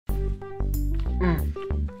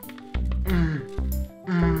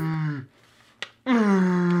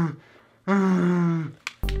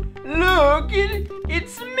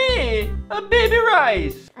the baby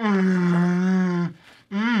rice.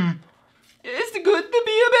 It's good to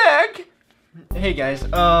be back. Hey guys,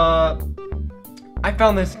 I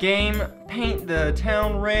found this game, Paint the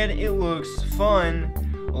Town Red. It looks fun.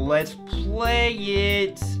 Let's play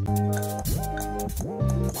it.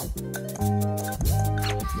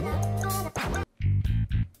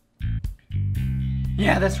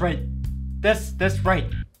 Yeah, that's right. That's right.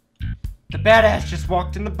 The badass just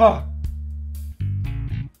walked in the bar.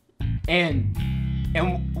 And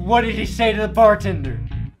what did he say to the bartender?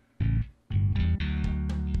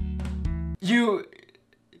 You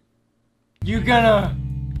gonna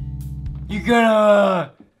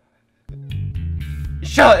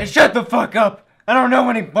shut the fuck up. I don't know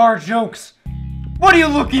any bar jokes. What are you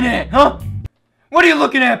looking at, huh? What are you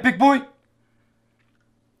looking at, big boy?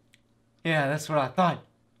 Yeah, that's what I thought.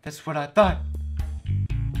 That's what I thought.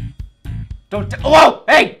 Whoa,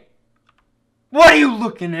 hey! What are you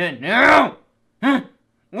looking at now? Huh?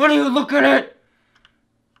 What are you looking at?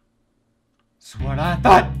 That's what I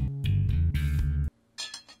thought.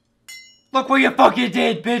 Look what you fucking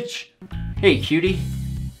did, bitch. Hey, cutie.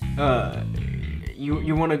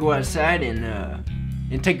 You wanna go outside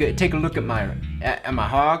and take a look at my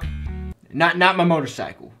hog? Not my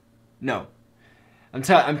motorcycle. No. I'm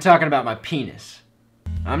talking about my penis.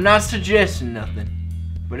 I'm not suggesting nothing,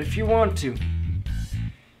 but if you want to,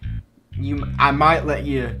 I might let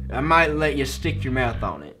you stick your mouth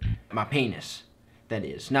on it. My penis, that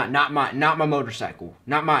is. Not my motorcycle.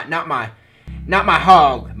 Not my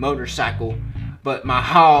hog motorcycle, but my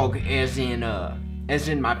hog as in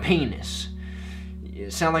my penis.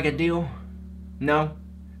 Sound like a deal? No?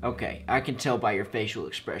 Okay, I can tell by your facial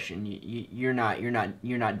expression. You're not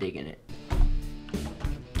digging it.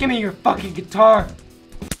 Give me your fucking guitar.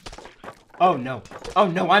 Oh no,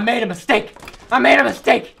 I made a mistake.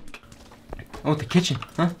 Oh, the kitchen,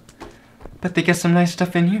 huh? Bet they got some nice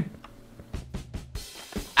stuff in here.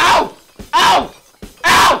 Ow! Ow!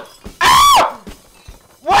 Ow! Ow!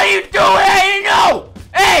 What are you doing? I didn't know!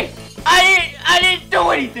 Hey! I didn't do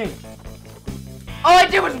anything! All I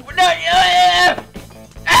did was...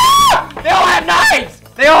 They all have knives!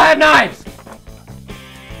 They all have knives!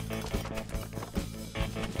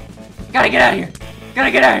 Gotta get out of here!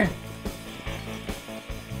 Gotta get out of here!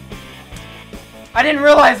 I didn't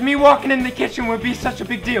realize me walking in the kitchen would be such a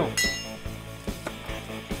big deal.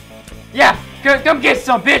 Yeah, come get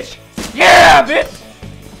some, bitch! Yeah, bitch!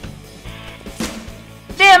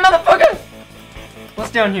 Damn, motherfucker!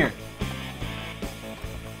 What's down here?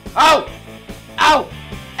 Oh! Ow!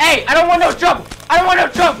 Hey, I don't want no trouble! I don't want no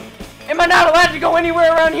trouble! Am I not allowed to go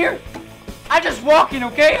anywhere around here? I'm just walking,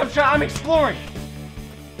 okay? I'm exploring.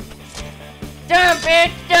 Damn,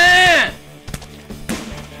 bitch! Damn!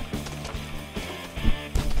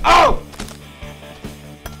 Oh!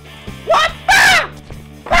 What? Ah!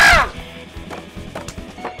 Ah!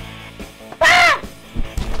 Ah!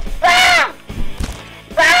 Ah!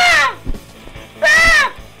 Ah!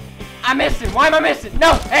 Ah! I'm missing. Why am I missing?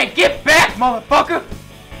 No! Hey, get back, motherfucker!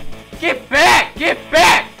 Get back! Get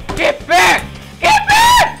back! Get back! Get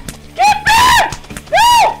back! Get back!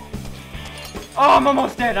 No! Oh, I'm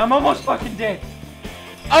almost dead. I'm almost fucking dead.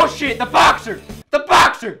 Oh shit! The boxer! The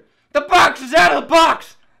boxer! The boxer's out of the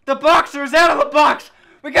box! The boxer is out of the box!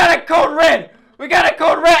 We got a code red! We got a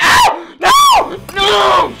code red! Ow! No!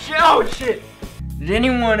 No! Oh shit! Did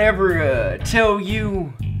anyone ever tell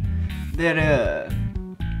you that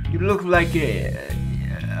you look like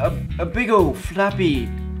a big old floppy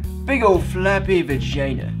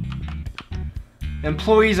vagina?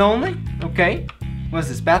 Employees only? Okay. What's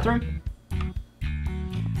this, bathroom?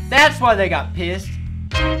 That's why they got pissed.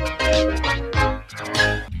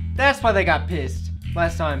 That's why they got pissed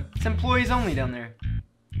last time. It's employees only down there.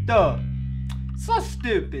 Duh. So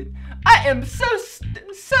stupid. I am so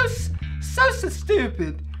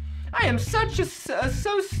stupid. I am such a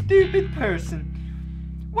so stupid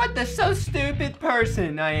person. What the so stupid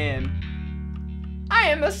person I am. I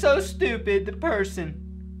am a so stupid person.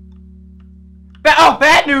 Oh,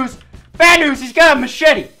 bad news. Bad news. He's got a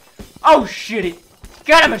machete. Oh shit it. He's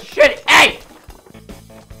got a machete. Hey.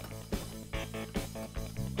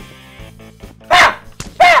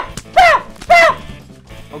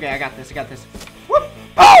 Okay, I got this, Whoop!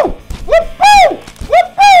 Oh! Whoop! Oh!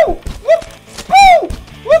 Whoop! Oh! Whoop! Oh!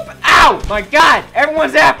 Whoop! Ow! My god!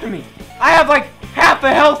 Everyone's after me! I have like half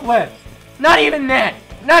a health left! Not even that!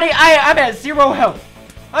 I'm at 0 health!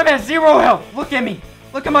 I'm at 0 health! Look at me!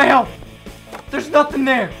 Look at my health! There's nothing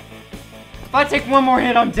there! If I take one more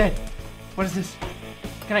hit, I'm dead! What is this?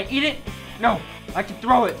 Can I eat it? No! I can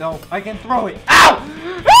throw it though! I can throw it! Ow!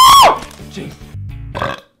 Ow! Jeez!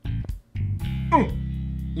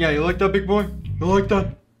 Yeah, you like that, big boy? You like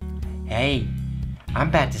that? Hey, I'm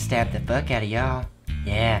about to stab the fuck out of y'all.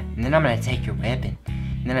 Yeah, and then I'm gonna take your weapon.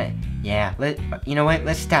 And then you know what?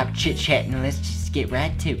 Let's stop chit-chatting and let's just get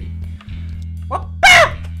right to it.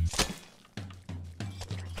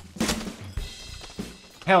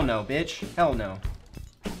 Hell no, bitch. Hell no.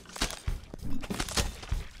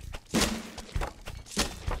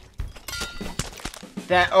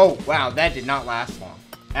 Oh, wow, that did not last long.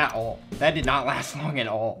 At all. That did not last long at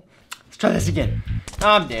all. Let's try this again.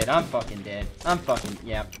 I'm dead. I'm fucking dead. I'm fucking,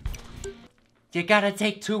 yep. You gotta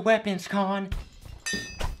take 2 weapons, Con.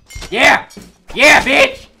 Yeah! Yeah,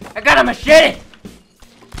 bitch! I got a machete!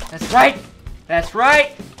 That's right! That's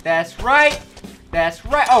right! That's right! That's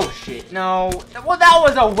right! Oh, shit, no. Well, that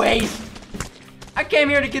was a waste! I came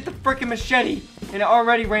here to get the freaking machete, and it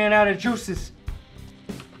already ran out of juices.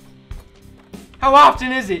 How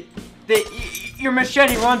often is it that your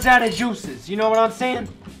machete runs out of juices? You know what I'm saying?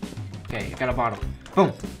 Okay, I got a bottle.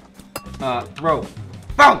 Boom. Throw.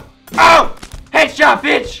 Boom! Oh! Headshot,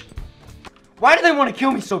 bitch! Why do they want to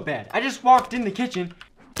kill me so bad? I just walked in the kitchen.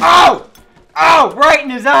 Oh! Oh! Right in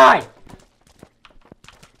his eye!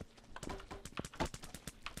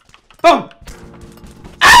 Boom!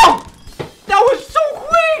 Ow! That was so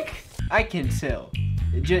quick! I can tell,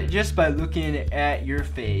 just by looking at your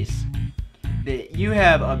face, that you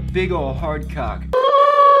have a big ol' hard cock.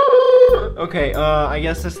 Okay, I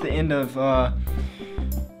guess that's the end of,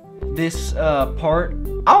 this, part.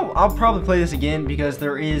 I'll probably play this again because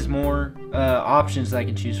there is more, options that I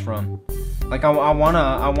can choose from. Like, I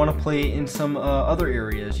wanna play in some, other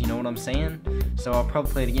areas, you know what I'm saying? So I'll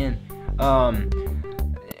probably play it again.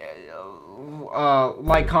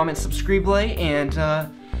 Like, comment, subscribe, and,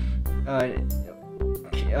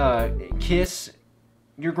 kiss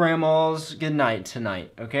your grandmas goodnight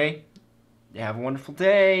tonight, okay? Have a wonderful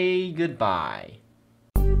day. Goodbye.